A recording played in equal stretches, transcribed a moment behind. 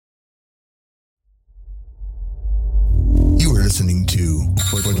listening to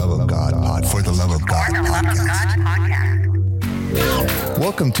For the Love of God podcast.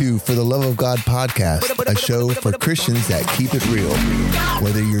 Welcome to For the Love of God podcast, a show for Christians that keep it real.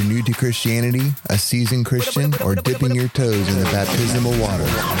 Whether you're new to Christianity, a seasoned Christian, or dipping your toes in the baptismal water,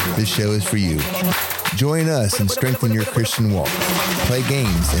 this show is for you. Join us and strengthen your Christian walk. Play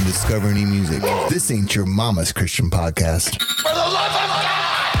games and discover new music. This ain't your mama's Christian podcast. For the love of God!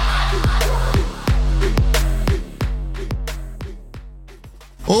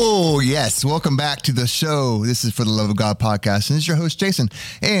 Oh, yes. Welcome back to the show. This is For the Love of God podcast. And this is your host, Jason.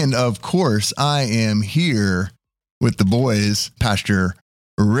 And of course, I am here with the boys, Pastor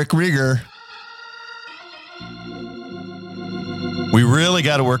Rick Rieger. We really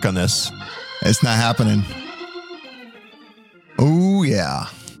got to work on this. It's not happening. Oh, yeah.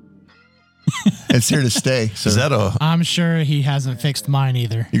 It's here to stay. So Is that a... I'm sure he hasn't fixed mine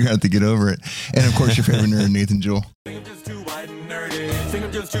either. you're going to have to get over it. And of course, your favorite nerd, Nathan Jewell. I'm just too white and nerdy. Think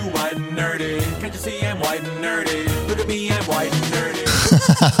I'm just too white and nerdy. Can't you see I'm white and nerdy? Look at me, I'm white and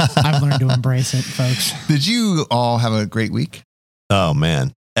nerdy. I've learned to embrace it, folks. Did you all have a great week? Oh,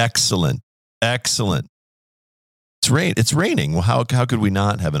 man. Excellent. Excellent. It's raining. Well, how could we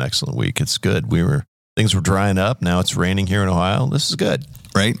not have an excellent week? It's good. Things were drying up. Now it's raining here in Ohio. This is good.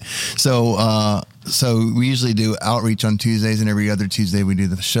 Right. So we usually do outreach on Tuesdays, and every other Tuesday we do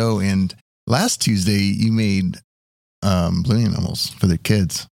the show. And last Tuesday you made balloon animals for the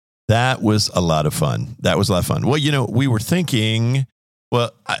kids. That was a lot of fun. Well, we were thinking,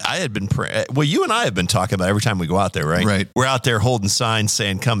 I had been praying. Well, you and I have been talking about every time we go out there, right? Right. We're out there holding signs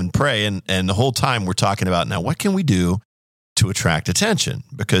saying, come and pray. And the whole time we're talking about, now, what can we do to attract attention?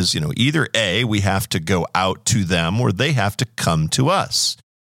 Because, either A, we have to go out to them, or they have to come to us.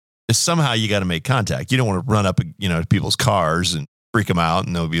 Somehow you got to make contact. You don't want to run up, to people's cars and freak them out,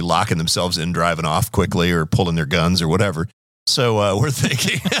 and they'll be locking themselves in, driving off quickly, or pulling their guns or whatever. So we're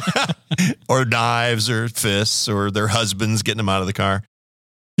thinking, or knives or fists, or their husbands getting them out of the car.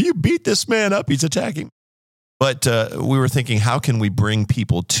 You beat this man up. He's attacking. But we were thinking, how can we bring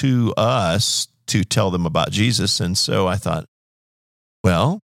people to us to tell them about Jesus? And so I thought,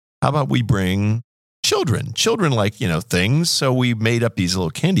 well, how about we bring children like, things. So we made up these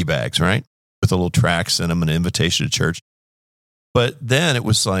little candy bags, right? With a little tracts in them, an invitation to church. But then it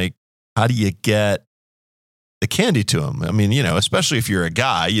was like, how do you get the candy to them? I mean, especially if you're a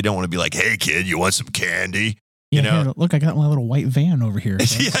guy, you don't want to be like, hey, kid, you want some candy? Yeah, here, look, I got my little white van over here.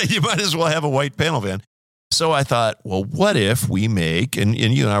 Yeah, you might as well have a white panel van. So I thought, well, what if we make, and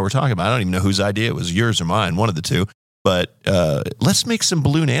you and I were talking about, I don't even know whose idea it was, yours or mine, one of the two, but let's make some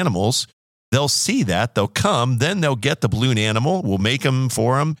balloon animals. They'll see that, they'll come, then they'll get the balloon animal, we'll make them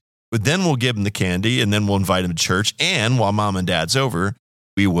for them, but then we'll give them the candy, and then we'll invite them to church, and while mom and dad's over,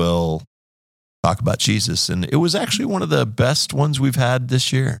 we will talk about Jesus. And it was actually one of the best ones we've had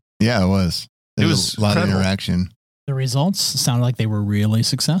this year. Yeah, it was. It was a lot incredible. of interaction. The results sound like they were really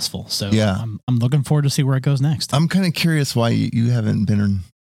successful. So Yeah. I'm looking forward to see where it goes next. I'm kind of curious why you haven't been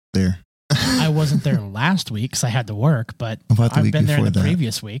there. I wasn't there last week because I had to work, but About the I've week been there in before the that.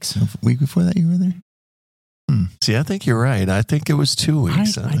 previous weeks. The week before that, you were there? See, I think you're right. I think it was 2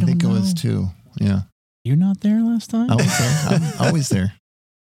 weeks. I I think it was know. 2. Yeah. You not there last time? I was there. I'm always there.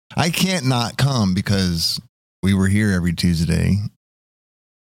 I can't not come because we were here every Tuesday.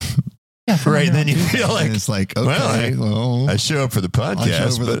 Yeah, from Right, here then on you Tuesday. feel like, And it's like, okay, well, I show up for the podcast. I show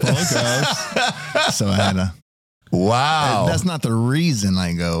up for the but- podcast. So I had to. Wow. That's not the reason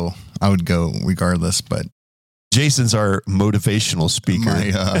I go. I would go regardless, but Jason's our motivational speaker.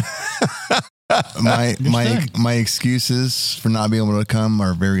 my excuses for not being able to come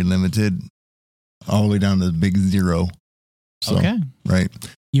are very limited, all the way down to the big 0. So, Okay. right.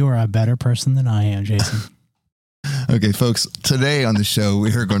 You are a better person than I am, Jason. Okay, folks, today on the show,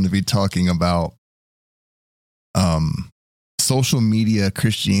 we are going to be talking about social media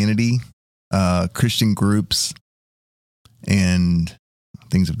Christianity, Christian groups, and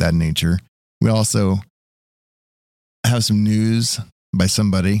things of that nature. We also have some news by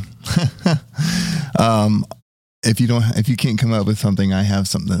somebody. If you can't come up with something, I have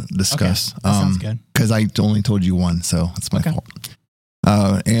something to discuss. That sounds good. Because I only told you one, so it's my fault.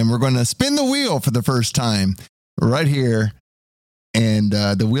 And we're going to spin the wheel for the first time right here. And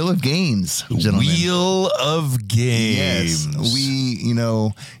the Wheel of Games, gentlemen. Wheel of Games.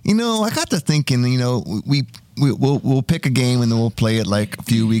 Yes, I got to thinking, we'll pick a game and then we'll play it like a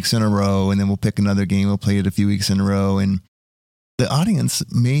few weeks in a row, and then we'll pick another game, we'll play it a few weeks in a row, and the audience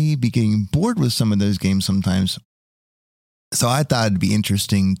may be getting bored with some of those games sometimes. So I thought it'd be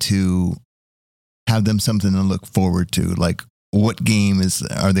interesting to have them something to look forward to, like what game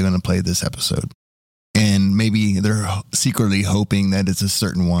are they going to play this episode? And maybe they're secretly hoping that it's a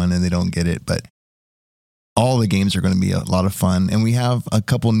certain one and they don't get it. But all the games are going to be a lot of fun. And we have a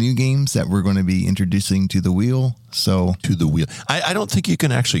couple new games that we're going to be introducing to the wheel. So To the wheel. I don't think you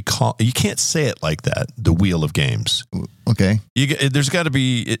can actually you can't say it like that. The wheel of games. okay. There's got to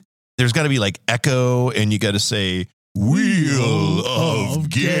be like echo, and you got to say wheel of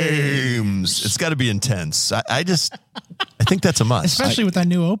games. It's got to be intense. I think that's a must. Especially with that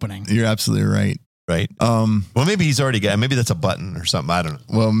new opening. You're absolutely right. Right. Well, maybe he's already got. Maybe that's a button or something. I don't know.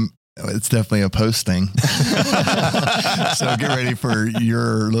 Well, it's definitely a post thing. So get ready for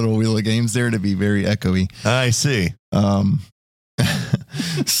your little wheel of games there to be very echoey. I see.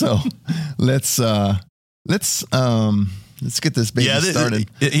 So let's get this baby started.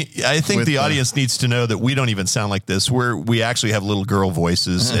 I think with, the audience needs to know that we don't even sound like this. We actually have little girl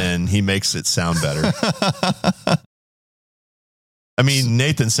voices, and he makes it sound better. I mean,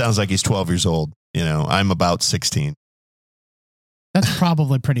 Nathan sounds like he's 12 years old. You know, I'm about 16. That's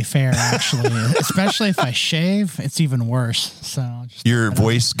probably pretty fair, actually. Especially if I shave, it's even worse. So Your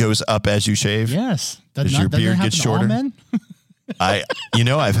voice goes up as you shave. Yes. Does your beard get shorter?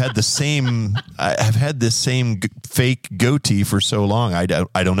 I've had the same. I've had this same fake goatee for so long. I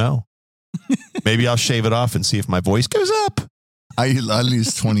don't know. Maybe I'll shave it off and see if my voice goes up. I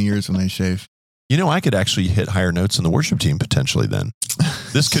lose 20 years when I shave. You know, I could actually hit higher notes in the worship team potentially then.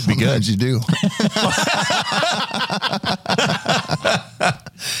 This could be good. Sometimes you do.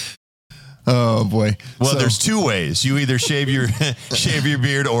 Oh boy. Well, there's two ways. You either shave your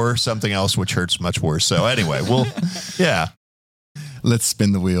beard or something else, which hurts much worse. So anyway, yeah. Let's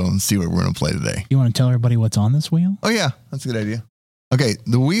spin the wheel and see what we're going to play today. You want to tell everybody what's on this wheel? Oh yeah, that's a good idea. Okay,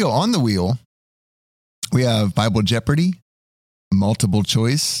 on the wheel, we have Bible Jeopardy, multiple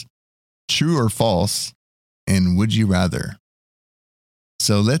choice, true or false, and would you rather.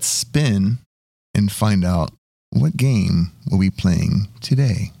 So let's spin and find out what game we'll be playing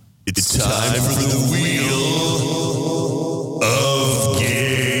today. It's time for the wheel of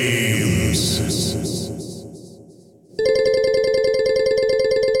games.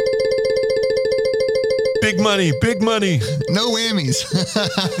 Big money, big money. No whammies.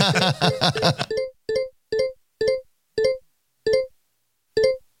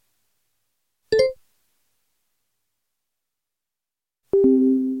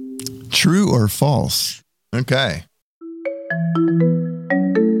 True or false? Okay.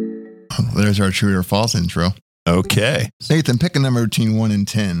 There's our true or false intro. Okay. Nathan, pick a number between 1 and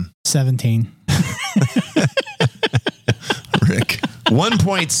 10. 17. Rick.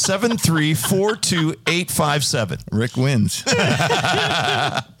 1.7342857. Rick wins.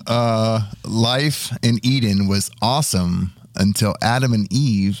 Life in Eden was awesome until Adam and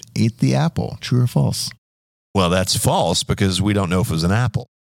Eve ate the apple. True or false? Well, that's false because we don't know if it was an apple.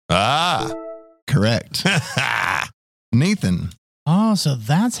 Correct. Nathan. Oh, so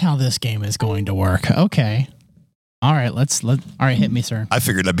that's how this game is going to work. Okay. All right, all right, hit me, sir. I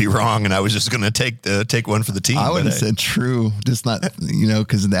figured I'd be wrong, and I was just going to take one for the team. I would have said true, just not,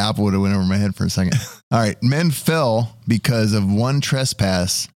 because the apple would have went over my head for a second. All right. Men fell because of one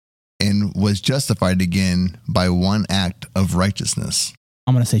trespass and was justified again by one act of righteousness.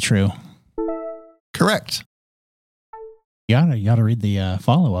 I'm going to say true. Correct. You gotta read the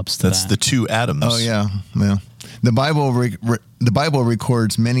follow-ups to That's that. the two Adams. Oh, yeah. Well, the Bible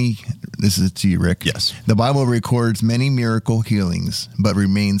records many. This is to you, Rick. Yes. The Bible records many miracle healings, but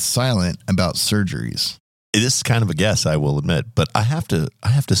remains silent about surgeries. This is kind of a guess, I will admit, but I have to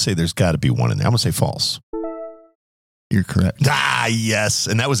say there's got to be one in there. I'm going to say false. You're correct. Yes.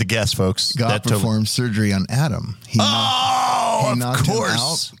 And that was a guess, folks. God performed surgery on Adam. He knocked him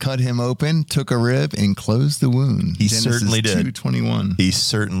out, cut him open, took a rib, and closed the wound. He certainly did. 2:21. He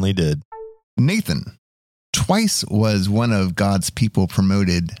certainly did. Nathan, twice was one of God's people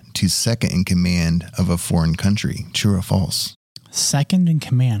promoted to second in command of a foreign country. True or false? Second in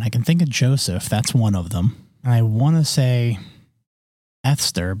command. I can think of Joseph. That's one of them. I want to say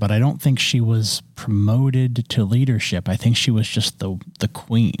Esther, but I don't think she was promoted to leadership. I think she was just the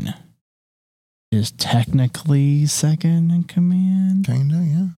queen. Is technically second in command. Kinda,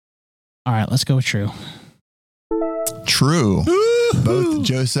 yeah. All right, let's go with true. True. Both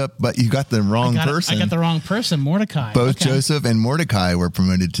Joseph, but you got the wrong person. I got the wrong person. Mordecai. Both Okay. Joseph and Mordecai were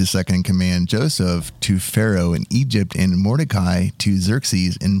promoted to second in command. Joseph to Pharaoh in Egypt and Mordecai to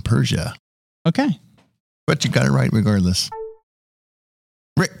Xerxes in Persia. Okay. But you got it right regardless.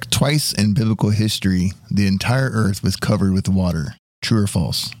 Rick, twice in biblical history, the entire earth was covered with water. True or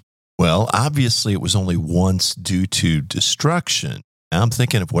false? Well, obviously it was only once due to destruction. Now I'm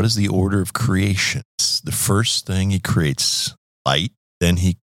thinking of what is the order of creation? The first thing he creates light, then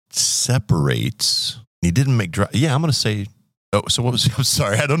he separates. He didn't make dry. Yeah, I'm going to say. Oh, so what was? I'm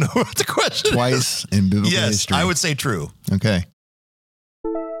sorry, I don't know what the question. Twice in biblical Yes, history. I would say true. Okay.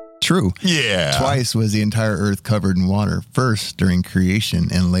 True. Yeah. Twice was the entire earth covered in water, first during creation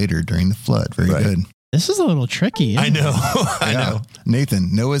and later during the flood. Very Right. good. This is a little tricky. I isn't it? know. I know.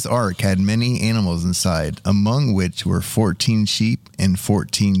 Nathan, Noah's ark had many animals inside, among which were 14 sheep and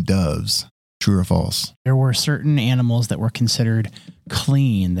 14 doves. True or false? There were certain animals that were considered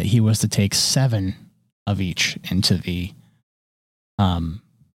clean that he was to take 7 of each into the. I'm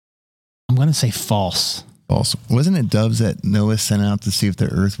going to say false. False. Wasn't it doves that Noah sent out to see if the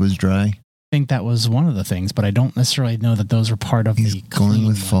earth was dry? I think that was one of the things, but I don't necessarily know that those were part of He's the going clean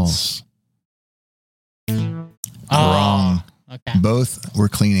with ones. false. Oh, Wrong. Okay. Both were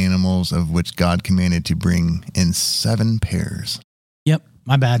clean animals of which God commanded to bring in 7 pairs. Yep.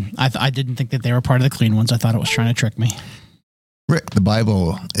 My bad. I didn't think that they were part of the clean ones. I thought it was trying to trick me. Rick, the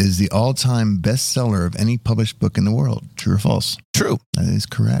Bible is the all-time bestseller of any published book in the world. True or false? True. That is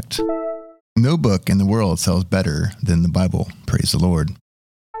correct. No book in the world sells better than the Bible. Praise the Lord.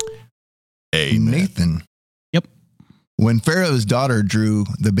 Amen. Nathan. Yep. When Pharaoh's daughter drew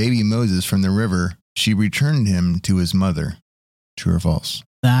the baby Moses from the river, she returned him to his mother. True or false?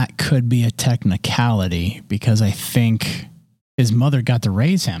 That could be a technicality because I think his mother got to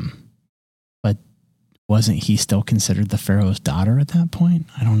raise him, but wasn't he still considered the Pharaoh's daughter at that point?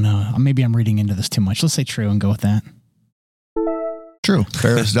 I don't know. Maybe I'm reading into this too much. Let's say true and go with that. True.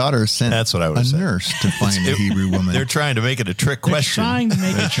 Pharaoh's daughter sent That's what I would a say. nurse to find a Hebrew woman. They're trying to make it a trick question. They're trying to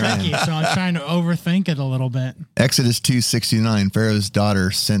make They're it tricky, trying. so I'm trying to overthink it a little bit. Exodus 2:69, Pharaoh's daughter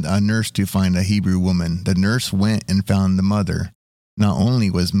sent a nurse to find a Hebrew woman. The nurse went and found the mother. Not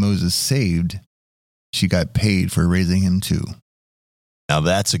only was Moses saved, she got paid for raising him too. Now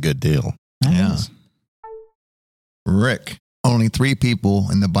that's a good deal. That Yeah. is- Rick, only 3 people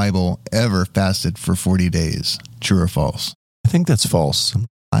in the Bible ever fasted for 40 days. True or false? I think that's false.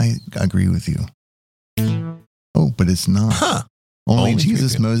 I agree with you. Oh, but it's not. Huh. Only Only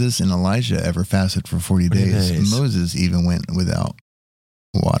Jesus, 3 people. Moses, and Elijah ever fasted for 40 days. Moses even went without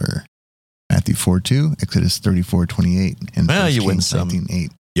water. Matthew 4:2, Exodus 34:28, and Well, 1 you win Kings some.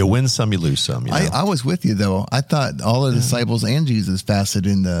 19:8. You win some, you lose some. You know? I was with you though. I thought all the disciples and Jesus fasted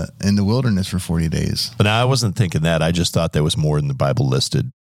in the wilderness for 40 days. But I wasn't thinking that. I just thought there was more in the Bible listed.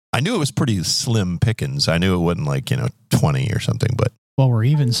 I knew it was pretty slim pickings. I knew it wasn't like, 20 or something, but Well, we're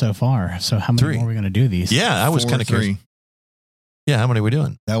even so far. So how many 3. more are we going to do these? yeah, I was 4, kind of curious. 3. Yeah, how many are we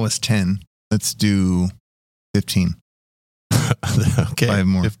doing? That was 10. Let's do 15. Okay. 5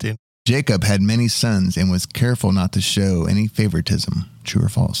 more. 15. Jacob had many sons and was careful not to show any favoritism. True or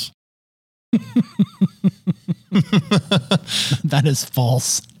false? That is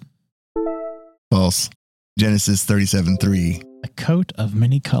false. False. Genesis 37:3. A coat of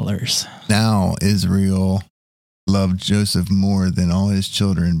many colors. Now Israel loved Joseph more than all his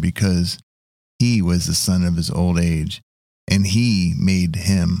children because he was the son of his old age, and he made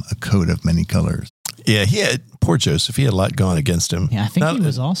him a coat of many colors. Yeah, poor Joseph. He had a lot going against him. Yeah, I think Not- he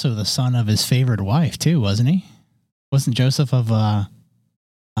was also the son of his favored wife too, wasn't he? Wasn't Joseph of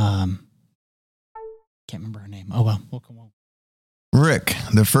can't remember her name. Oh well, we'll come on. Rick,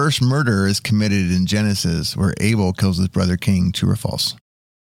 the first murder is committed in Genesis where Abel kills his brother Cain. True or false?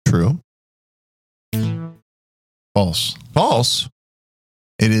 True. False. False.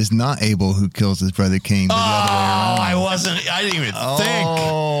 It is not Abel who kills his brother Cain, but the other way around. I didn't even think.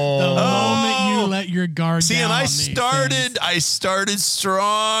 The moment Oh. you let your guard See, down and on these I started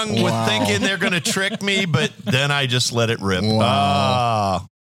strong with Wow. thinking they're going to trick me, but then I just let it rip. Wow. Ah,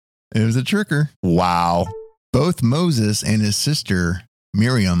 It was a tricker. wow. Both Moses and his sister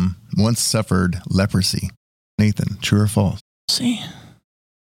Miriam once suffered leprosy. Nathan, true or false? See,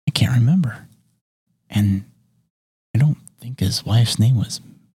 I can't remember, and I don't think his wife's name was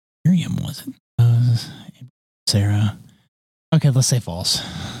Miriam, was it? Sarah. Okay, let's say false.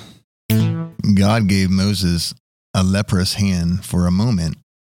 God gave Moses a leprous hand for a moment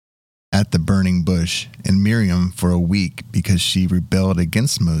at the burning bush, and Miriam for a week because she rebelled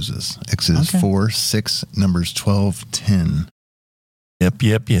against Moses. Exodus Okay. 4:6, Numbers 12:10.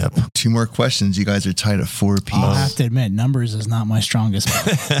 Yep. 2 more questions. You guys are tied at 4 apiece. I'll have to admit, numbers is not my strongest.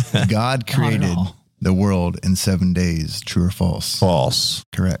 God created all. the world in 7 days. True or false? False.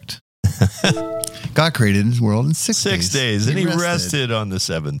 Correct. God created his world in 6 days. 6 days, and he rested on the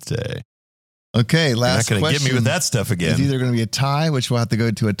 7th day. Okay, You're not last going to question. get me with that stuff It's again. either going to be a tie, which we'll have to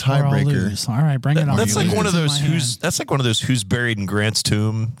go to a Or I'll tiebreaker. lose. All right, bring it on. That's you like one of It's in those my hand. that's like one of those who's buried in Grant's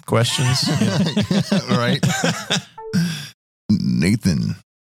tomb questions. Right? Nathan,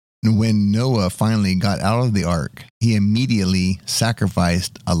 When Noah finally got out of the ark, he immediately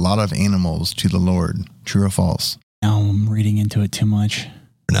sacrificed a lot of animals to the Lord. True or false? Now I'm reading into it too much.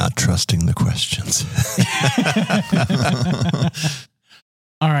 We're not trusting the questions.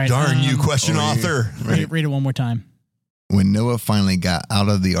 All right. Darn you, question oh, author. Read it one more time. When Noah finally got out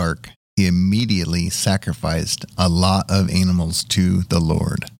of the ark, he immediately sacrificed a lot of animals to the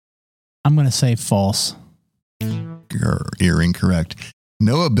Lord. I'm going to say false. You're incorrect.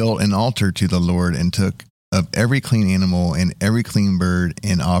 Noah built an altar to the Lord and took of every clean animal and every clean bird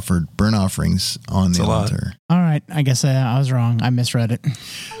and offered burnt offerings on the altar. All right. I guess I was wrong. I misread it.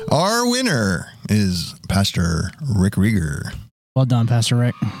 Our winner is Pastor Rick Rieger. Well done, Pastor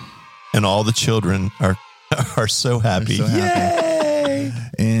Rick. And all the children are so happy. So happy. Yay!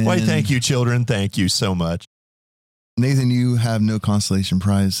 And Why, thank you, children. Thank you so much. Nathan, you have no consolation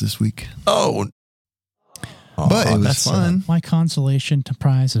prize this week. Oh, but it was that's fun. My consolation to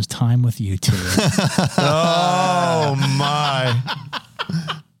prize is time with you two. Oh, my.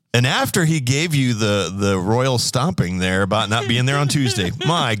 And after he gave you the royal stomping there about not being there on Tuesday,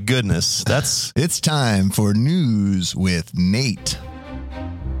 my goodness, It's time for News with Nate.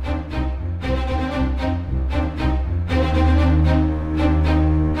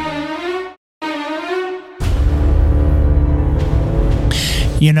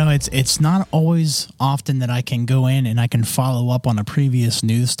 You know, it's not always often that I can go in and I can follow up on a previous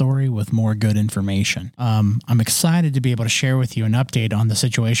news story with more good information. I'm excited to be able to share with you an update on the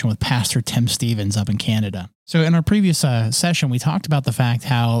situation with Pastor Tim Stevens up in Canada. So in our previous session, we talked about the fact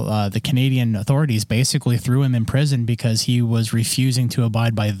how the Canadian authorities basically threw him in prison because he was refusing to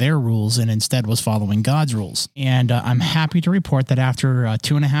abide by their rules and instead was following God's rules. And I'm happy to report that after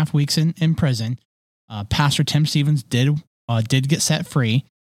 2.5 weeks in prison, Pastor Tim Stevens did get set free.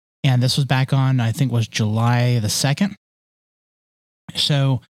 And this was back on, I think, was July the 2nd.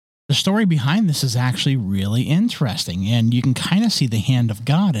 So the story behind this is actually really interesting, and you can kind of see the hand of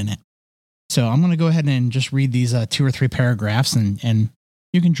God in it. So I'm going to go ahead and just read these 2 or 3 paragraphs, and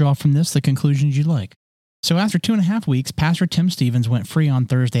you can draw from this the conclusions you like. So after 2.5 weeks, Pastor Tim Stevens went free on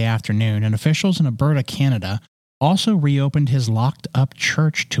Thursday afternoon, and officials in Alberta, Canada, also reopened his locked-up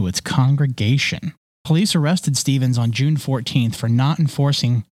church to its congregation. Police arrested Stevens on June 14th for not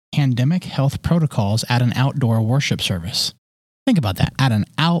enforcing pandemic health protocols at an outdoor worship service. Think about that, at an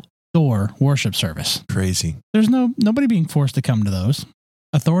outdoor worship service. crazy. There's nobody being forced to come to those.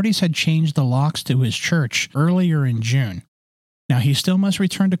 Authorities had changed the locks to his church earlier in June. Now, he still must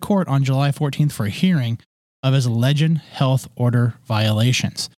return to court on July 14th for a hearing of his alleged health order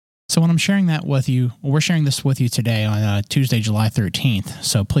violations. So when I'm sharing that with you, we're sharing this with you today on Tuesday, July 13th,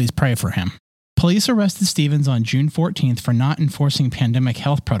 so please pray for him. Police arrested Stevens on June 14th for not enforcing pandemic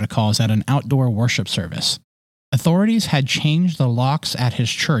health protocols at an outdoor worship service. Authorities had changed the locks at his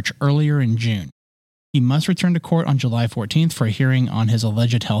church earlier in June. He must return to court on July 14th for a hearing on his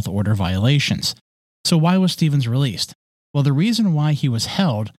alleged health order violations. So why was Stevens released? Well, the reason why he was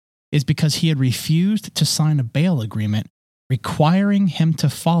held is because he had refused to sign a bail agreement requiring him to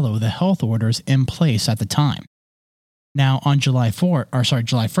follow the health orders in place at the time. Now, on July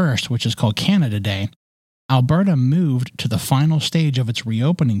 1st, which is called Canada Day, Alberta moved to the final stage of its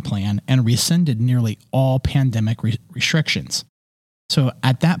reopening plan and rescinded nearly all pandemic restrictions. So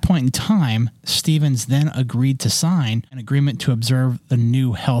at that point in time, Stevens then agreed to sign an agreement to observe the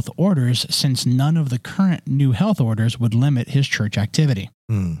new health orders since none of the current new health orders would limit his church activity.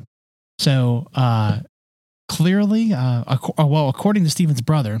 So clearly, according to Stevens'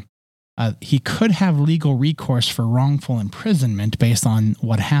 brother, he could have legal recourse for wrongful imprisonment based on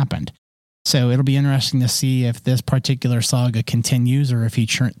what happened. So it'll be interesting to see if this particular saga continues or if he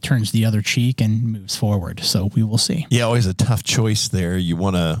turns the other cheek and moves forward. So we will see. Yeah, always a tough choice there. You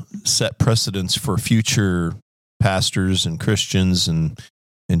want to set precedents for future pastors and Christians and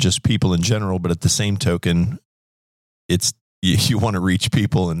just people in general, but at the same token, it's you want to reach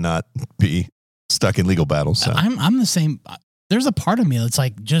people and not be stuck in legal battles. So. I'm the same. There's a part of me that's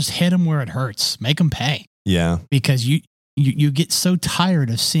like, just hit them where it hurts, make them pay. Yeah, because you get so tired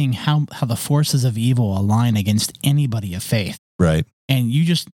of seeing how the forces of evil align against anybody of faith. Right. And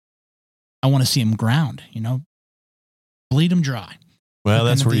I want to see them ground, bleed them dry. Well,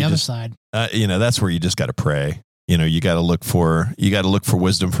 that's where the you other just, side. That's where you just got to pray. You got to look for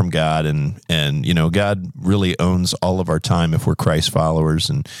wisdom from God, and God really owns all of our time if we're Christ followers.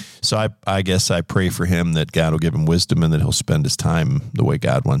 And so I guess I pray for him that God will give him wisdom and that he'll spend his time the way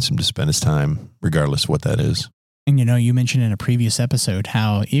God wants him to spend his time, regardless of what that is. And you mentioned in a previous episode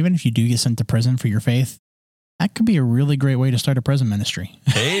how even if you do get sent to prison for your faith, that could be a really great way to start a prison ministry.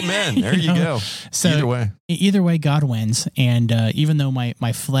 Amen. There you go. So either way, God wins. And even though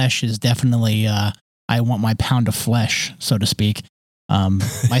my flesh is definitely, I want my pound of flesh, so to speak.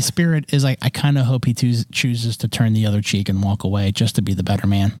 My spirit is I kind of hope he chooses to turn the other cheek and walk away just to be the better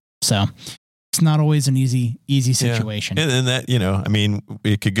man. So it's not always an easy situation. Yeah. And that, I mean,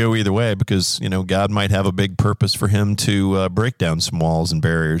 it could go either way because, God might have a big purpose for him to break down some walls and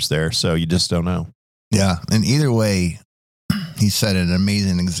barriers there. So you just don't know. Yeah. And either way, he set an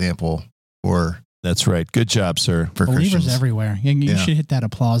amazing example for. That's right. Good job, sir. For believers Christians everywhere. You should hit that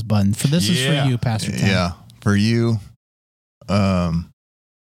applause button. For this is for you, Pastor Tim. Yeah. For you. It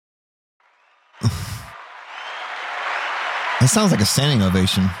sounds like a standing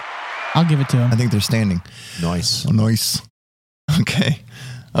ovation. I'll give it to him. I think they're standing. Nice. Nice.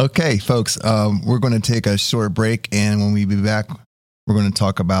 Okay, folks. We're going to take a short break, and when we be back, we're going to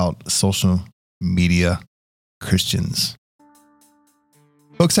talk about social media Christians.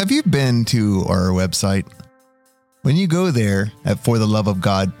 Folks, have you been to our website? When you go there at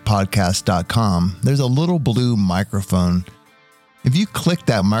fortheloveofgodpodcast.com, there's a little blue microphone. If you click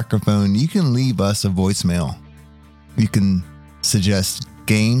that microphone, you can leave us a voicemail. You can suggest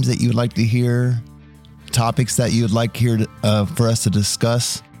games that you would like to hear, topics that you would like here for us to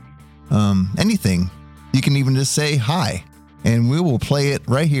discuss, anything. You can even just say hi, and we will play it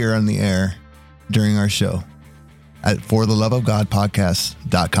right here on the air during our show at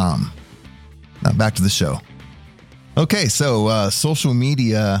fortheloveofgodpodcast.com. Now back to the show. Okay, so social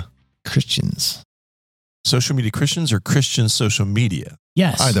media Christians. Social media Christians or Christian social media?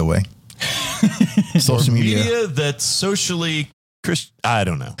 Yes. Either way. Social media that's socially Christian. I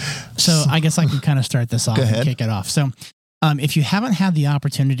don't know. So I guess I can kind of start this off and kick it off. So if you haven't had the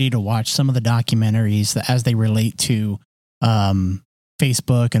opportunity to watch some of the documentaries as they relate to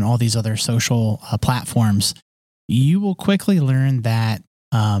Facebook and all these other social platforms, you will quickly learn that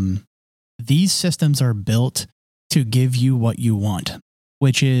these systems are built to give you what you want,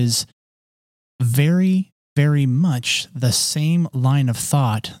 which is very, very much the same line of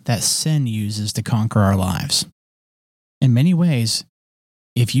thought that sin uses to conquer our lives. In many ways,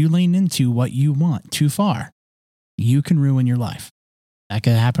 if you lean into what you want too far, you can ruin your life. That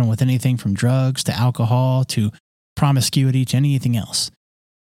could happen with anything from drugs to alcohol to promiscuity to anything else.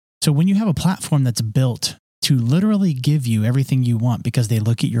 So when you have a platform that's built to literally give you everything you want because they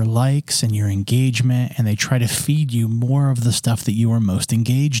look at your likes and your engagement and they try to feed you more of the stuff that you are most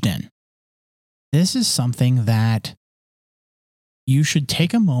engaged in, this is something that you should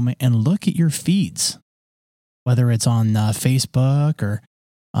take a moment and look at your feeds, whether it's on Facebook or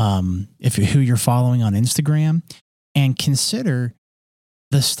who you're following on Instagram, and consider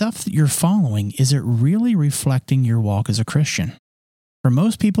the stuff that you're following. Is it really reflecting your walk as a Christian? For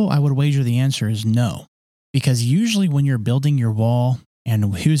most people, I would wager the answer is no, because usually when you're building your wall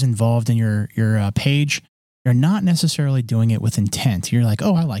and who's involved in your page, you're not necessarily doing it with intent. You're like,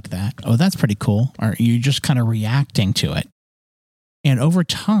 oh, I like that. Oh, that's pretty cool. Or you're just kind of reacting to it. And over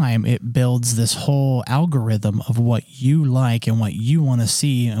time, it builds this whole algorithm of what you like and what you want to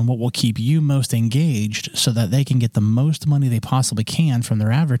see and what will keep you most engaged so that they can get the most money they possibly can from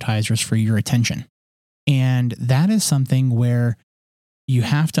their advertisers for your attention. And that is something where you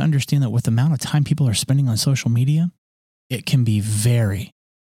have to understand that with the amount of time people are spending on social media, it can be very,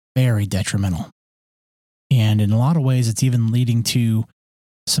 very detrimental. And in a lot of ways, it's even leading to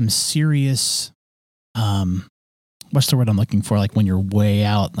some serious, what's the word I'm looking for? Like when you're way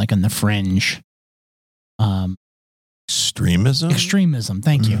out, like on the fringe. Extremism? Extremism,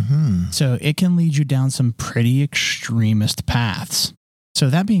 thank you. Mm-hmm. So it can lead you down some pretty extremist paths. So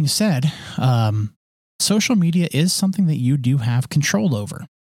that being said, social media is something that you do have control over.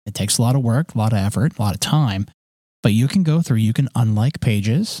 It takes a lot of work, a lot of effort, a lot of time, but you can go through, you can unlike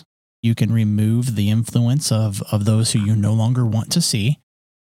pages. You can remove the influence of those who you no longer want to see.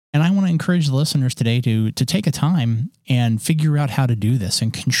 And I want to encourage the listeners today to take a time and figure out how to do this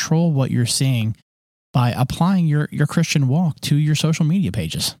and control what you're seeing by applying your Christian walk to your social media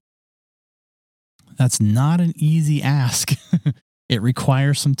pages. That's not an easy ask. It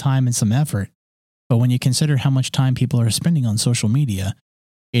requires some time and some effort. But when you consider how much time people are spending on social media,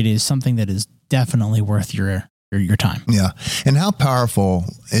 it is something that is definitely worth your time. Yeah. And how powerful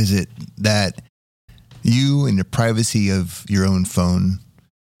is it that you in the privacy of your own phone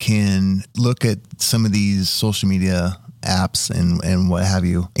can look at some of these social media apps and what have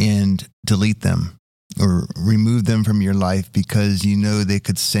you and delete them or remove them from your life because you know they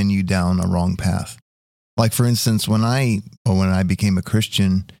could send you down a wrong path. Like for instance, when I became a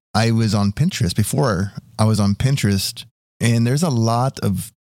Christian, I was on Pinterest. Before I was on Pinterest, and there's a lot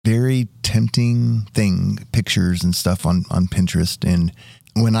of very tempting pictures and stuff on Pinterest. And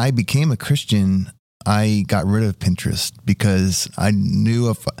when I became a Christian, I got rid of Pinterest because I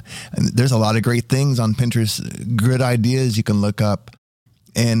knew there's a lot of great things on Pinterest, good ideas you can look up.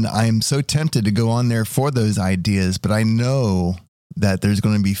 And I'm so tempted to go on there for those ideas, but I know that there's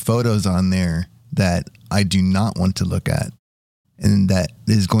going to be photos on there that I do not want to look at. And that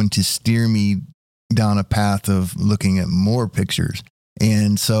is going to steer me down a path of looking at more pictures.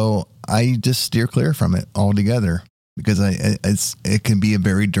 And so I just steer clear from it altogether because it can be a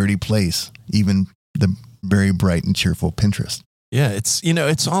very dirty place, even the very bright and cheerful Pinterest. Yeah,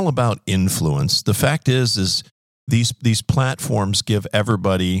 it's all about influence. The fact is these platforms give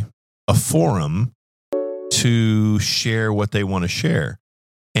everybody a forum to share what they want to share.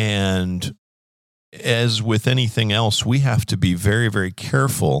 And as with anything else, we have to be very, very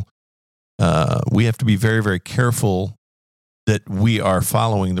careful. We have to be very, very careful that we are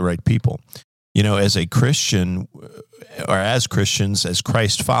following the right people. As a Christian, or as Christians, as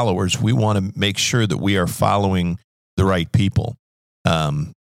Christ followers, we want to make sure that we are following the right people.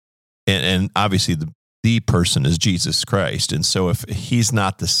 And obviously the person is Jesus Christ. And so if he's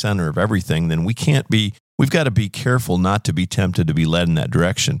not the center of everything, then we've got to be careful not to be tempted to be led in that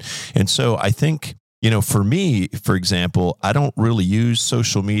direction. And so I think, for me, for example, I don't really use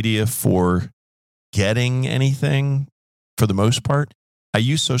social media for getting anything for the most part. I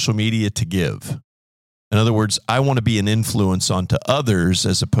use social media to give. In other words, I want to be an influence onto others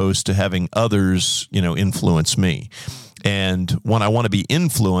as opposed to having others, influence me. And when I want to be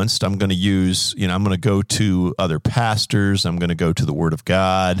influenced, I'm going to use, I'm going to go to other pastors. I'm going to go to the Word of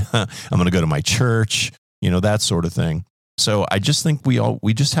God. I'm going to go to my church, that sort of thing. So I just think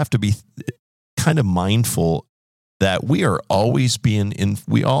we just have to be kind of mindful that we are always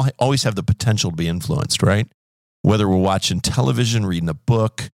we always have the potential to be influenced, right? Whether we're watching television, reading a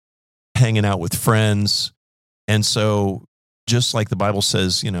book, hanging out with friends. And so just like the Bible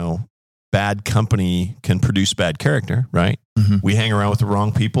says, bad company can produce bad character, right? Mm-hmm. We hang around with the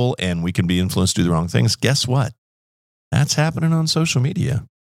wrong people and we can be influenced to do the wrong things. Guess what? That's happening on social media.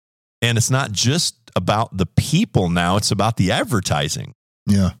 And it's not just about the people now, it's about the advertising.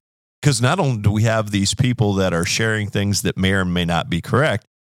 Yeah. Because not only do we have these people that are sharing things that may or may not be correct,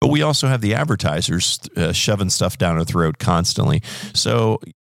 but we also have the advertisers shoving stuff down our throat constantly. So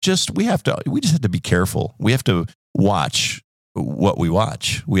we just have to be careful. We have to watch what we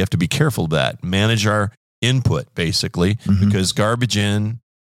watch. We have to be careful of that. Manage our input, basically, because garbage in,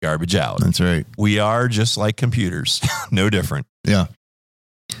 garbage out. That's right. We are just like computers, no different. Yeah.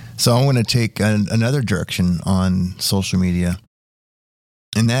 So I want to take another direction on social media,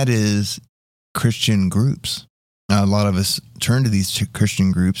 and that is Christian groups. Now, a lot of us turn to these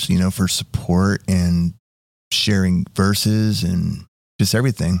Christian groups, for support and sharing verses and just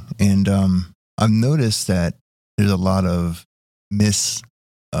everything. And I've noticed that there's a lot of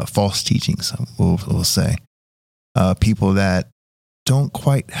false teachings, we'll say. People that don't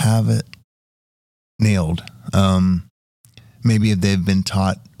quite have it nailed. Maybe they've been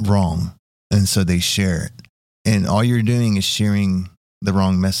taught wrong, and so they share it. And all you're doing is sharing the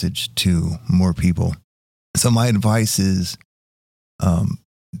wrong message to more people. So my advice is have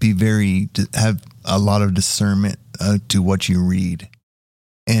a lot of discernment to what you read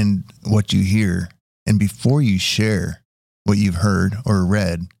and what you hear. And before you share what you've heard or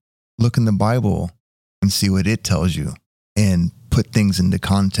read, look in the Bible and see what it tells you and put things into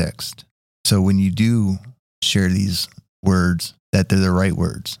context. So when you do share these words, that they're the right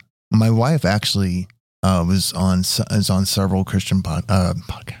words. My wife actually is on several Christian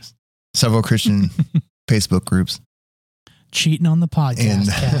podcasts, several Christian Facebook groups. Cheating on the podcast,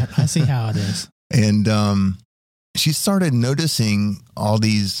 Kat. I see how it is. And she started noticing all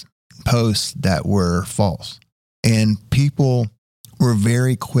these posts that were false. And people were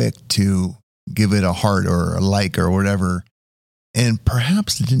very quick to give it a heart or a like or whatever, and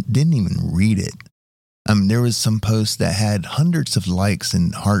perhaps didn't even read it. There was some posts that had hundreds of likes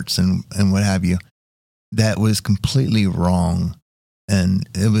and hearts and what have you that was completely wrong. And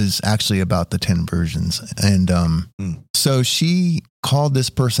it was actually about the 10 virgins. And so she called this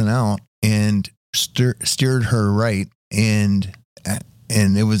person out and steered her right. And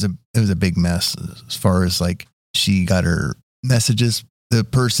it was a big mess as far as like she got her messages. The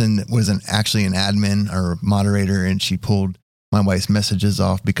person wasn't actually an admin or moderator, and she pulled my wife's messages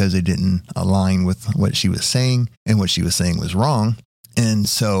off because they didn't align with what she was saying, and what she was saying was wrong. And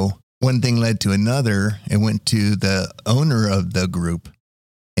so one thing led to another. It went to the owner of the group,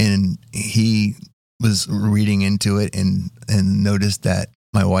 and he was reading into it and noticed that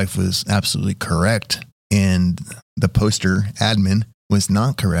my wife was absolutely correct. And the poster admin was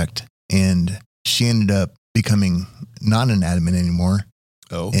not correct. And she ended up becoming not an admin anymore.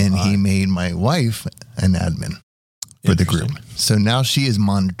 Oh, And he made my wife an admin for the group. So now she is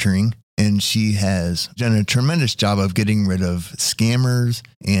monitoring, and she has done a tremendous job of getting rid of scammers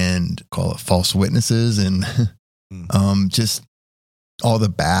and call it false witnesses and just all the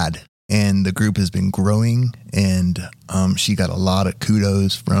bad. And the group has been growing, and she got a lot of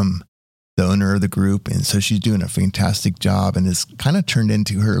kudos from the owner of the group. And so she's doing a fantastic job, and it's kind of turned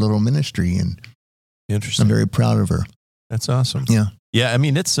into her little ministry. And Interesting. I'm very proud of her. That's awesome. Yeah. Yeah. I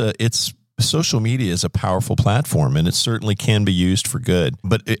mean, it's social media is a powerful platform, and it certainly can be used for good.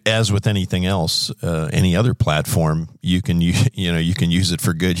 But as with anything else, any other platform, you can use it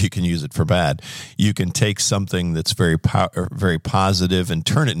for good. You can use it for bad. You can take something that's very positive and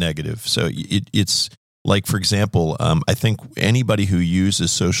turn it negative. So it's like, for example, I think anybody who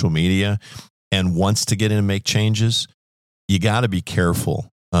uses social media and wants to get in and make changes, you got to be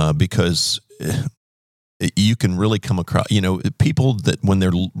careful because you can really come across, people that when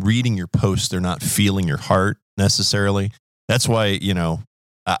they're reading your posts, they're not feeling your heart necessarily. That's why,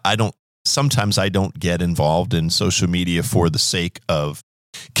 sometimes I don't get involved in social media for the sake of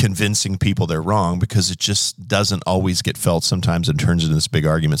convincing people they're wrong, because it just doesn't always get felt sometimes and turns into this big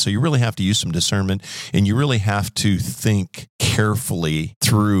argument. So you really have to use some discernment, and you really have to think carefully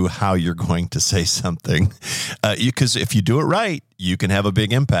through how you're going to say something. Because if you do it right, you can have a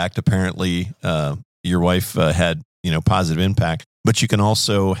big impact. Apparently, your wife had, positive impact, but you can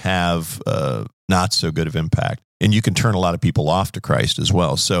also have not so good of impact, and you can turn a lot of people off to Christ as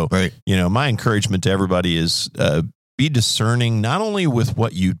well. So, Right. My encouragement to everybody is be discerning, not only with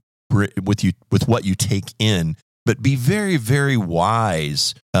what you take in, but be very, very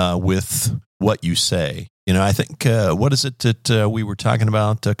wise with what you say. I think, what is it that we were talking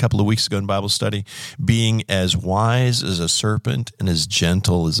about a couple of weeks ago in Bible study? Being as wise as a serpent and as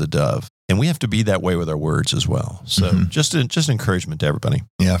gentle as a dove. And we have to be that way with our words as well. So just encouragement to everybody.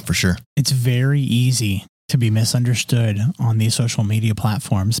 Yeah, for sure. It's very easy to be misunderstood on these social media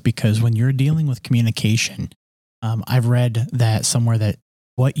platforms, because when you're dealing with communication, I've read that somewhere that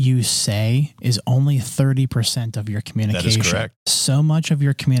what you say is only 30% of your communication. That is correct. So much of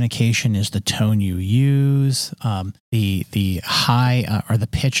your communication is the tone you use, the high or the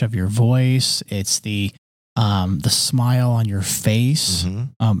pitch of your voice. It's the smile on your face.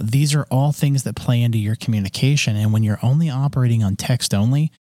 These are all things that play into your communication. And when you're only operating on text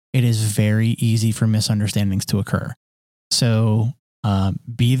only, it is very easy for misunderstandings to occur. So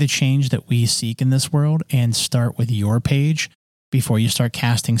be the change that we seek in this world, and start with your page before you start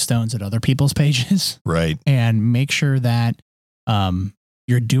casting stones at other people's pages. Right. And make sure that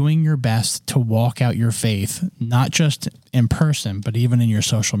you're doing your best to walk out your faith, not just in person, but even in your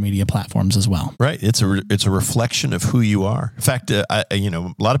social media platforms as well. Right. It's a reflection of who you are. In fact, a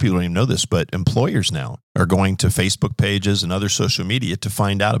lot of people don't even know this, but employers now are going to Facebook pages and other social media to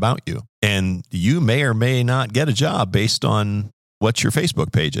find out about you. And you may or may not get a job based on what your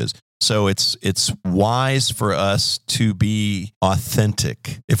Facebook page is. So it's wise for us to be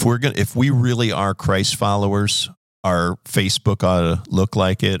authentic. If we really are Christ followers, our Facebook ought to look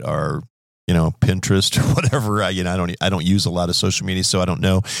like it. Our Pinterest or whatever. I don't use a lot of social media, so I don't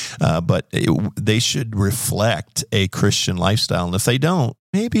know. But they should reflect a Christian lifestyle, and if they don't,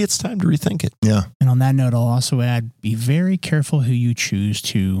 maybe it's time to rethink it. Yeah. And on that note, I'll also add: be very careful who you choose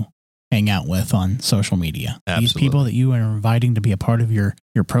to hang out with on social media. Absolutely. These people that you are inviting to be a part of your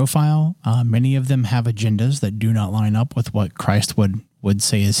profile, many of them have agendas that do not line up with what Christ would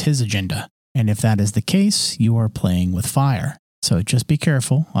say is his agenda. And if that is the case, you are playing with fire. So just be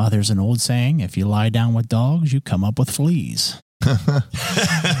careful. There's an old saying: if you lie down with dogs, you come up with fleas.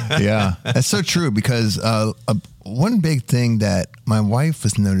 Yeah, that's so true, because one big thing that my wife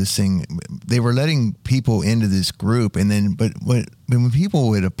was noticing, they were letting people into this group, and then but when people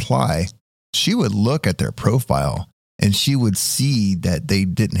would apply, she would look at their profile and she would see that they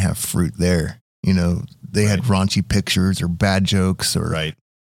didn't have fruit there. They had raunchy pictures or bad jokes or Right.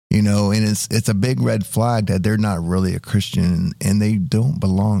 and it's a big red flag that they're not really a Christian and they don't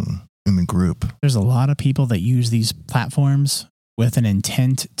belong in the group. There's a lot of people that use these platforms with an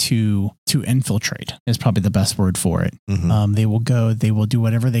intent to infiltrate, is probably the best word for it. They will do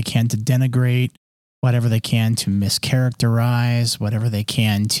whatever they can to denigrate, whatever they can to mischaracterize, whatever they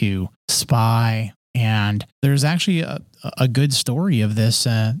can to spy. And there's actually a good story of this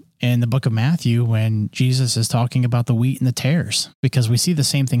in the book of Matthew when Jesus is talking about the wheat and the tares, because we see the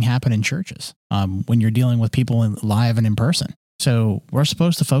same thing happen in churches when you're dealing with people live and in person. So we're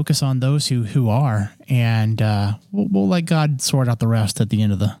supposed to focus on those who are, and we'll let God sort out the rest at the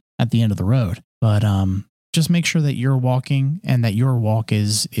end of the road. But just make sure that you're walking and that your walk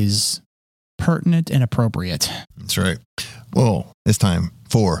is pertinent and appropriate. That's right. Well, it's time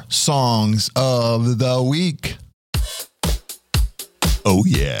for Songs of the Week. Oh,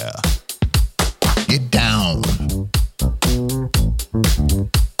 yeah. Get down.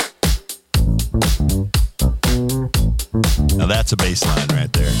 Now that's a bass line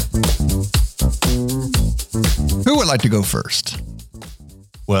right there. Who would like to go first?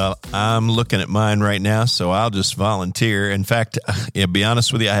 Well, I'm looking at mine right now, so I'll just volunteer. In fact, to be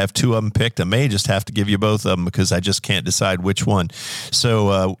honest with you, I have two of them picked. I may just have to give you both of them because I just can't decide which one.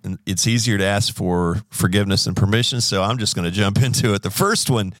 So it's easier to ask for forgiveness and permission, so I'm just going to jump into it. The first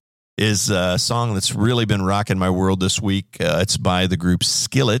one is a song that's really been rocking my world this week. It's by the group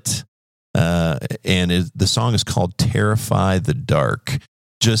Skillet, and the song is called Terrify the Dark.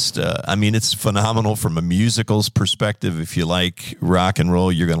 It's phenomenal from a musical's perspective. If you like rock and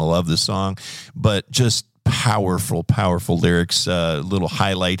roll, you're going to love this song. But just powerful, powerful lyrics. Little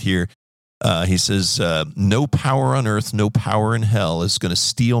highlight here. He says, no power on earth, no power in hell is going to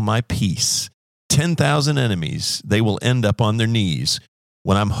steal my peace. 10,000 enemies, they will end up on their knees.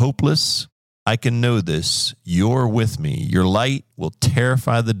 When I'm hopeless, I can know this. You're with me. Your light will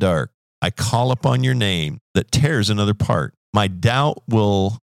terrify the dark. I call upon your name that tears another part. My doubt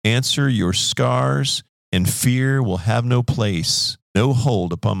will answer your scars, and fear will have no place, no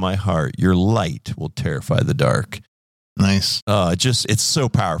hold upon my heart. Your light will terrify the dark. Nice. It's so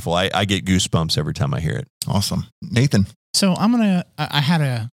powerful. I get goosebumps every time I hear it. Awesome. Nathan. So I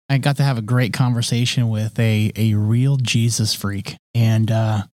got to have a great conversation with a real Jesus freak. And,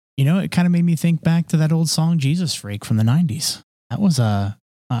 it kind of made me think back to that old song, Jesus Freak from the 90s. That was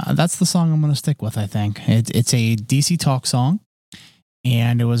that's the song I'm going to stick with, I think. It's a DC Talk song,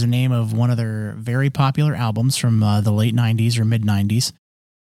 and it was the name of one of their very popular albums from the late 90s or mid 90s.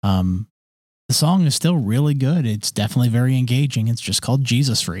 The song is still really good. It's definitely very engaging. It's just called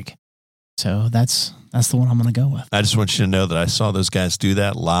Jesus Freak. So that's the one I'm going to go with. I just want you to know that I saw those guys do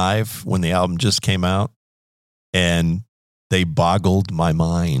that live when the album just came out, and they boggled my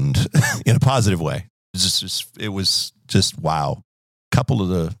mind in a positive way. It was just wow. Couple of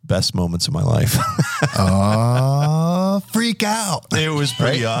the best moments of my life. Freak out. It was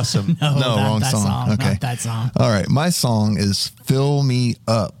pretty awesome. Wrong song. Okay. Not that song. All right. My song is Fill Me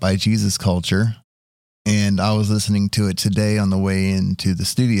Up by Jesus Culture. And I was listening to it today on the way into the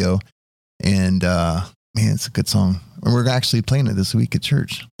studio. And man, it's a good song. And we're actually playing it this week at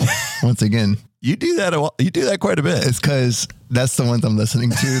church. Once again. You do that quite a bit. It's because that's the ones I'm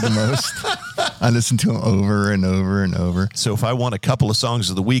listening to the most. I listen to them over and over and over. So if I want a couple of songs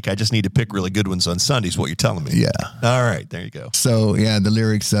of the week, I just need to pick really good ones on Sundays, what you're telling me. Yeah. All right. There you go. So, yeah, the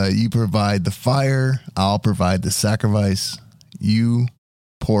lyrics, you provide the fire, I'll provide the sacrifice. You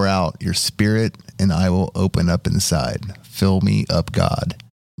pour out your spirit, and I will open up inside. Fill me up, God.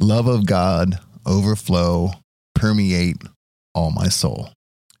 Love of God, overflow, permeate all my soul.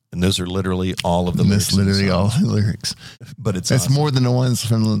 And those are literally all of the lyrics. That's literally all the lyrics. But it's awesome. More than the ones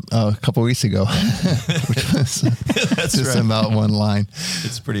from a couple of weeks ago, which was That's just right. about one line.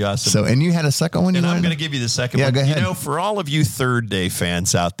 It's pretty awesome. So, and you had a second one? And I'm going to give you the second one. Yeah, go ahead. For all of you Third Day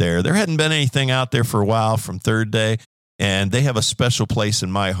fans out there hadn't been anything out there for a while from Third Day, and they have a special place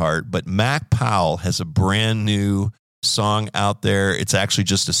in my heart. But Mac Powell has a brand new song out there. It's actually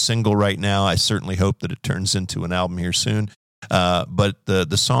just a single right now. I certainly hope that it turns into an album here soon. But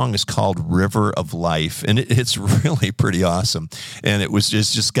the song is called River of Life, and it's really pretty awesome. And it's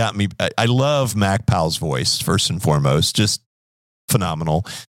just got me. I love Mac Powell's voice, first and foremost, just phenomenal.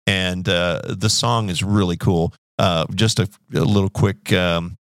 And the song is really cool. Just a little quick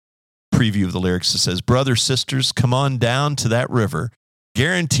preview of the lyrics. It says, brothers, sisters, come on down to that river.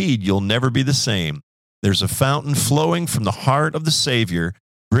 Guaranteed you'll never be the same. There's a fountain flowing from the heart of the Savior.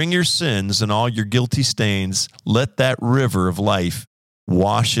 Bring your sins and all your guilty stains. Let that river of life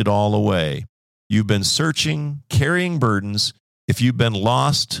wash it all away. You've been searching, carrying burdens. If you've been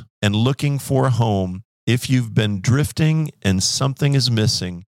lost and looking for a home, if you've been drifting and something is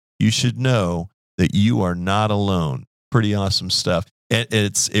missing, you should know that you are not alone. Pretty awesome stuff.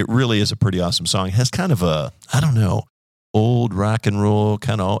 It really is a pretty awesome song. It has kind of a, old rock and roll,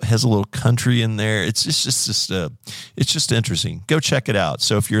 kind of has a little country in there. It's just interesting. Go check it out.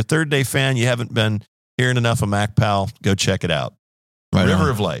 So if you're a Third Day fan, you haven't been hearing enough of Mac Powell, go check it out. Right River on.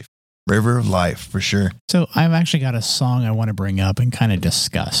 of Life. River of Life, for sure. So I've actually got a song I want to bring up and kind of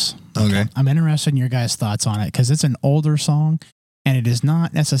discuss. Okay. I'm interested in your guys' thoughts on it because it's an older song and it is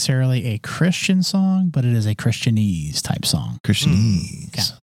not necessarily a Christian song, but it is a Christianese type song. Christianese. Okay.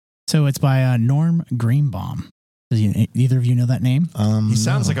 So it's by Norm Greenbaum. Either of you know that name? He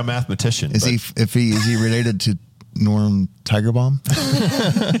sounds like a mathematician. Is he related to Norm Tigerbaum?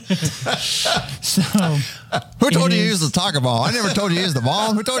 So Who told you to use the Tiger Bomb? I never told you to use the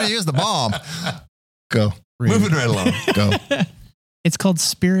bomb. Who told you to use the bomb? Go. moving right along. Go. it's called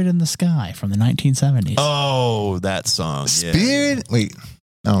Spirit in the Sky from the 1970s. Oh, that song. Spirit? Wait.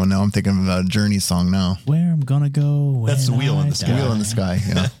 Oh, no, I'm thinking about a Journey song now. Where I'm gonna go. That's when Wheel in I the Sky. die. Wheel in the Sky,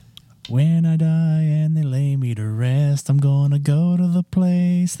 yeah. When I die and they lay me to rest, I'm gonna go to the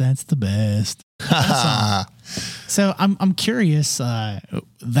place that's the best. So I'm curious.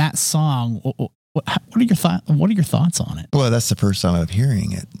 That song. What are your thoughts? What are your thoughts on it? Well, that's the first time I'm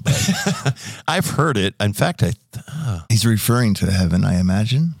hearing it. I've heard it. In fact, He's referring to heaven, I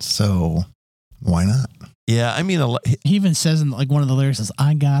imagine. So why not? yeah, I mean, He even says in like one of the lyrics is,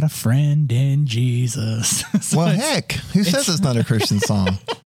 "I got a friend in Jesus." So Well, heck, who says it's not a Christian song?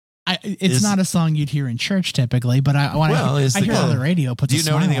 it's not a song you'd hear in church typically, but I hear it on the radio. Puts do you a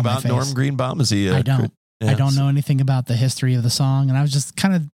know smile anything on my about face. Norm Greenbaum? Is he? I don't. I don't know anything about the history of the song, and I was just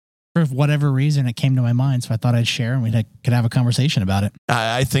kind of, for whatever reason, it came to my mind, so I thought I'd share, and we could have a conversation about it.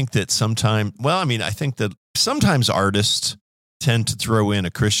 I think that I think that sometimes artists tend to throw in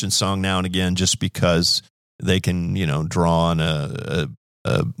a Christian song now and again just because they can, draw on a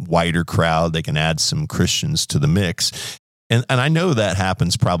wider crowd. They can add some Christians to the mix. And I know that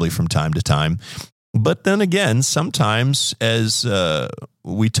happens probably from time to time. But then again, sometimes, as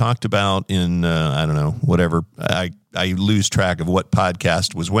we talked about in, I don't know, whatever, I lose track of what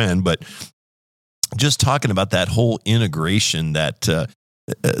podcast was when, but just talking about that whole integration, that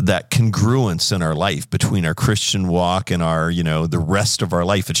congruence in our life between our Christian walk and our, the rest of our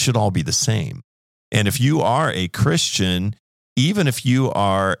life, it should all be the same. And if you are a Christian, even if you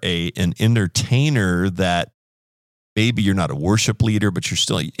are an entertainer that maybe you're not a worship leader, but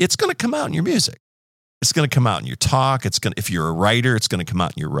it's going to come out in your music. It's going to come out in your talk. If you're a writer, it's going to come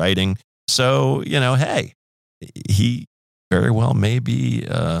out in your writing. So, hey, he very well may be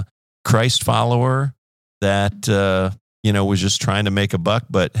a Christ follower that, was just trying to make a buck,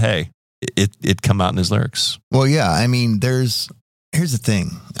 but hey, it come out in his lyrics. Well, yeah. I mean, here's the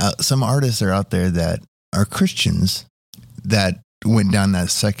thing. Some artists are out there that are Christians that went down that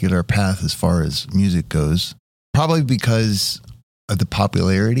secular path as far as music goes, probably because of the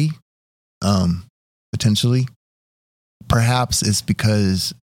popularity, potentially. Perhaps it's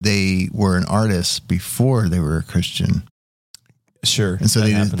because they were an artist before they were a Christian. Sure. And so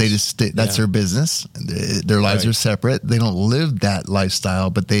they just that's their business. Their lives are separate. They don't live that lifestyle,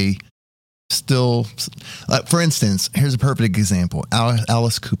 but they still, for instance, here's a perfect example.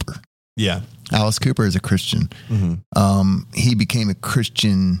 Alice Cooper. Yeah. Alice Cooper is a Christian. Mm-hmm. He became a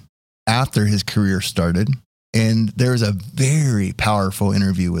Christian after his career started. And there's a very powerful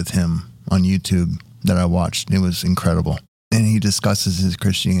interview with him on YouTube that I watched. It was incredible. And he discusses his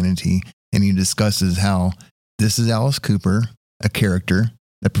Christianity, and he discusses how this is Alice Cooper, a character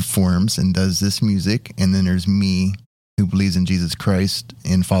that performs and does this music. And then there's me, who believes in Jesus Christ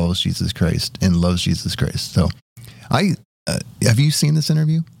and follows Jesus Christ and loves Jesus Christ. So have you seen this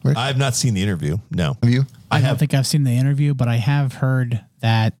interview, Rick? I have not seen the interview. No. Have you? I don't think I've seen the interview, but I have heard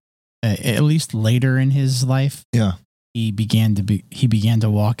that at least later in his life, he began to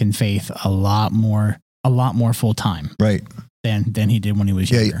walk in faith a lot more full time, right, than he did when he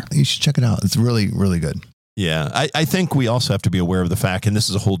was younger. You should check it out. It's really, really good. Yeah, I think we also have to be aware of the fact, and this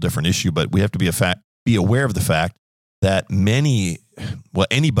is a whole different issue, but we have to be aware of the fact that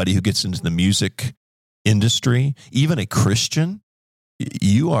anybody who gets into the music industry, even a Christian,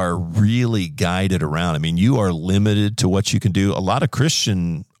 you are really guided around. I mean, you are limited to what you can do. A lot of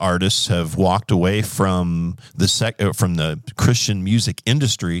Christian artists have walked away from the Christian music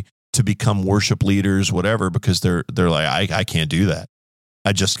industry to become worship leaders, whatever, because they're like, I can't do that.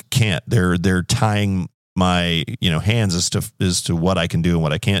 I just can't. They're tying my hands as to what I can do and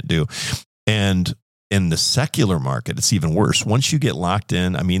what I can't do. And in the secular market, it's even worse. Once you get locked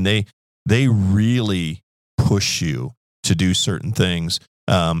in, I mean, they really push you to do certain things.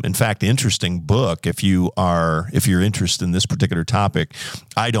 In fact, interesting book. If you're interested in this particular topic,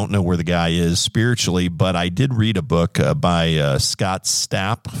 I don't know where the guy is spiritually, but I did read a book by Scott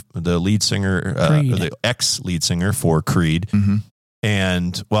Stapp, the lead singer, the ex-lead singer for Creed. Mm-hmm.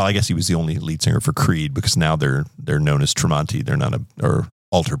 And well, I guess he was the only lead singer for Creed because now they're known as Tremonti. They're not or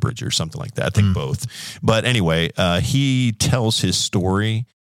Alter Bridge or something like that. I think both. But anyway, he tells his story.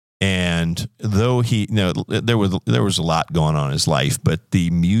 And though there was a lot going on in his life, but the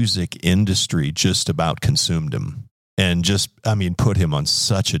music industry just about consumed him and put him on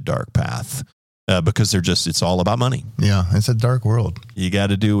such a dark path. because it's all about money. Yeah, it's a dark world. You got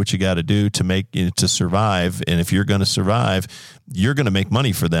to do what you got to do to make to survive. And if you're going to survive, you're going to make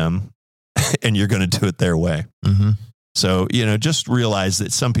money for them and you're going to do it their way. Mm-hmm. So, just realize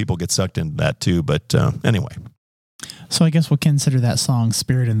that some people get sucked into that too. But anyway. So I guess we'll consider that song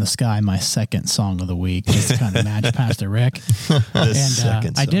 "Spirit in the Sky" my second song of the week. Just to kind of match Pastor Rick.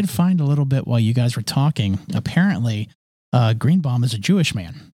 And I did find a little bit while you guys were talking. Apparently, Greenbaum is a Jewish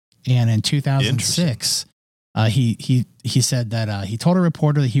man, and in 2006, he said that he told a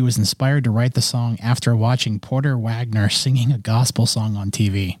reporter that he was inspired to write the song after watching Porter Wagner singing a gospel song on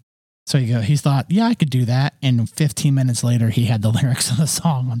TV. So he thought, yeah, I could do that. And 15 minutes later, he had the lyrics of the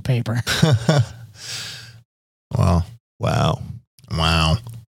song on paper. Wow.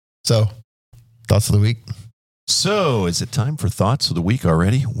 So, thoughts of the week? So, is it time for thoughts of the week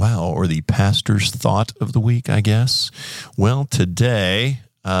already? Wow. Or the pastor's thought of the week, I guess. Well, today,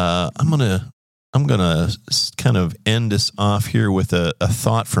 I'm going to kind of end us off here with a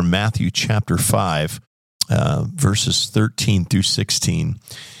thought from Matthew chapter 5, verses 13 through 16.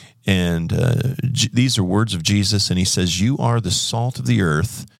 And these are words of Jesus, and he says, "You are the salt of the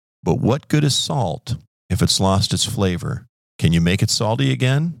earth, but what good is salt if it's lost its flavor? Can you make it salty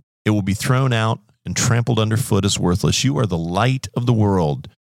again? It will be thrown out and trampled underfoot as worthless. You are the light of the world,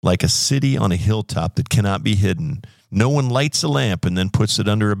 like a city on a hilltop that cannot be hidden. No one lights a lamp and then puts it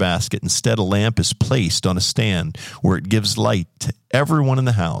under a basket. Instead, a lamp is placed on a stand where it gives light to everyone in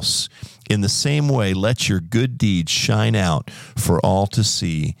the house. In the same way, let your good deeds shine out for all to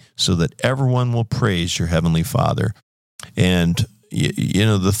see, so that everyone will praise your heavenly Father." And,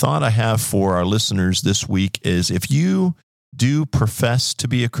 the thought I have for our listeners this week is, if you do profess to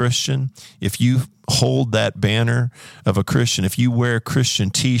be a Christian, if you hold that banner of a Christian, if you wear Christian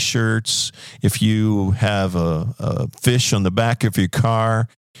T-shirts, if you have a fish on the back of your car,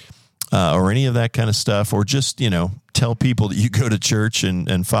 or any of that kind of stuff, or just, tell people that you go to church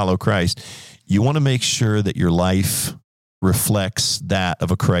and follow Christ, you want to make sure that your life reflects that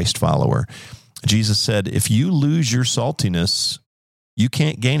of a Christ follower. Jesus said, if you lose your saltiness, you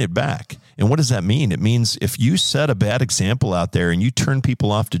can't gain it back. And what does that mean? It means if you set a bad example out there and you turn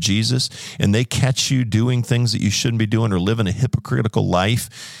people off to Jesus and they catch you doing things that you shouldn't be doing or living a hypocritical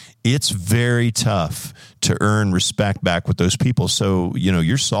life, it's very tough to earn respect back with those people. So,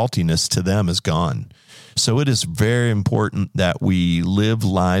 your saltiness to them is gone. So it is very important that we live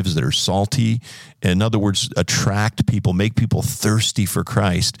lives that are salty. In other words, attract people, make people thirsty for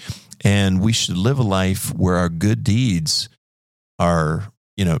Christ. And we should live a life where our good deeds are,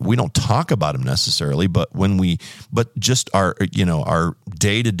 we don't talk about them necessarily, but just our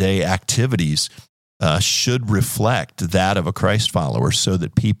day-to-day activities should reflect that of a Christ follower, so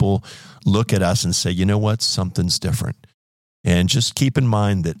that people look at us and say, you know what, something's different. And just keep in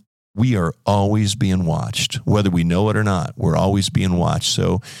mind that we are always being watched, whether we know it or not. We're always being watched.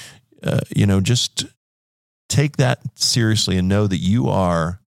 So, just take that seriously and know that you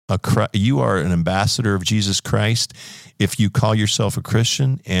are an ambassador of Jesus Christ if you call yourself a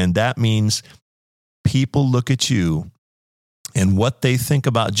Christian, and that means people look at you and what they think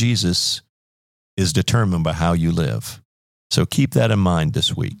about Jesus is determined by how you live. So keep that in mind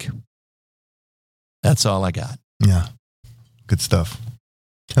this week. That's all I got. Yeah, good stuff.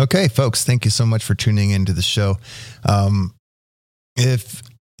 Okay, folks, thank you so much for tuning into the show. I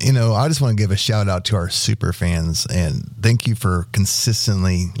just want to give a shout out to our super fans, and thank you for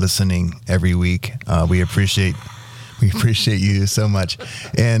consistently listening every week. We appreciate you so much.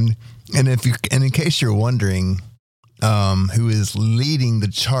 And in case you're wondering, who is leading the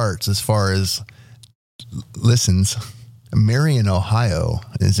charts as far as listens, Marion, Ohio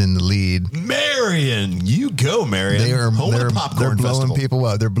is in the lead. Marion, you go, Marion. They're Popcorn blowing Festival. people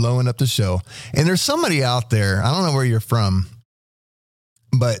up. They're blowing up the show. And there's somebody out there, I don't know where you're from,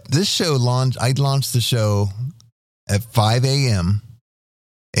 but this show I launched the show at 5 a.m.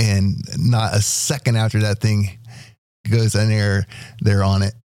 and not a second after that thing goes on air, they're on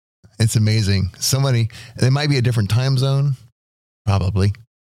it. It's amazing. They might be a different time zone, probably,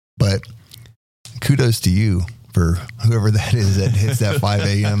 but kudos to you for whoever that is that hits that 5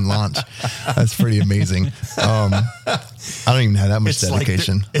 a.m. launch. That's pretty amazing. I don't even have that much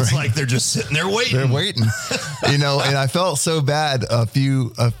dedication. It's like they're just sitting there waiting. They're waiting, and I felt so bad a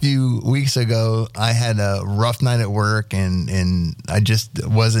few weeks ago. I had a rough night at work and I just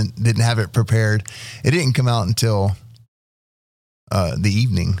didn't have it prepared. It didn't come out until the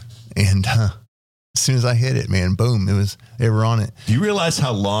evening, and as soon as I hit it, man, boom, they were on it. Do you realize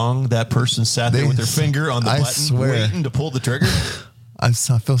how long that person sat there with their finger on the button, waiting to pull the trigger? I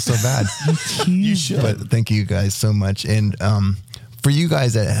feel so bad. You should. But thank you guys so much. And for you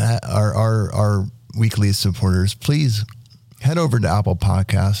guys that are our weekly supporters, please head over to Apple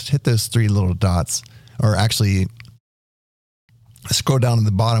Podcast, hit those 3 little dots, or actually scroll down to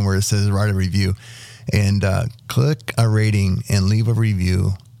the bottom where it says write a review, and click a rating and leave a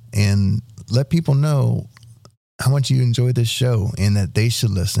review and let people know how much you enjoy this show and that they should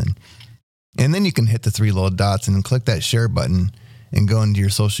listen. And then you can hit the 3 little dots and click that share button and go into your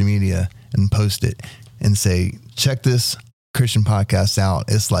social media and post it and say, check this Christian podcast out.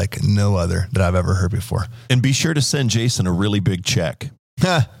 It's like no other that I've ever heard before. And be sure to send Jason a really big check.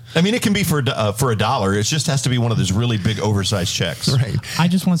 I mean, it can be for $1. It just has to be one of those really big oversized checks. Right. I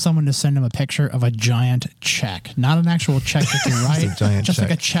just want someone to send him a picture of a giant check, not an actual check that you write, just check.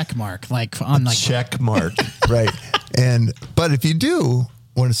 like a check mark, like on like check mark. Right. But if you do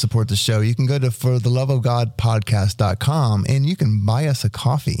want to support the show, you can go to fortheloveofgodpodcast.com and you can buy us a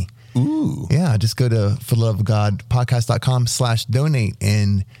coffee. Ooh. Yeah. Just go to fortheloveofgodpodcast.com/donate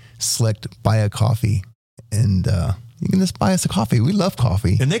and select buy a coffee. And, you can just buy us a coffee. We love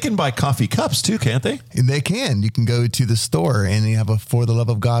coffee. And they can buy coffee cups too, can't they? They can. You can go to the store and you have a For the Love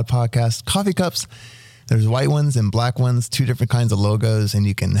of God podcast coffee cups. There's white ones and black ones, 2 different kinds of logos, and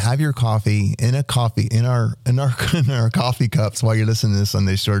you can have your coffee in our coffee cups while you're listening to the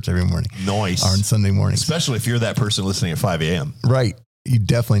Sunday Shorts every morning. Nice. Or on Sunday mornings. Especially if you're that person listening at 5 a.m. Right. You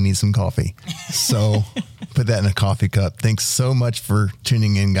definitely need some coffee. So put that in a coffee cup. Thanks so much for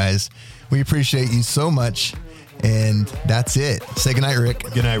tuning in, guys. We appreciate you so much. And that's it. Say goodnight,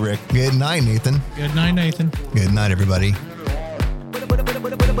 Rick. Good night, Rick. Good night, Nathan. Good night, Nathan. Good night, everybody.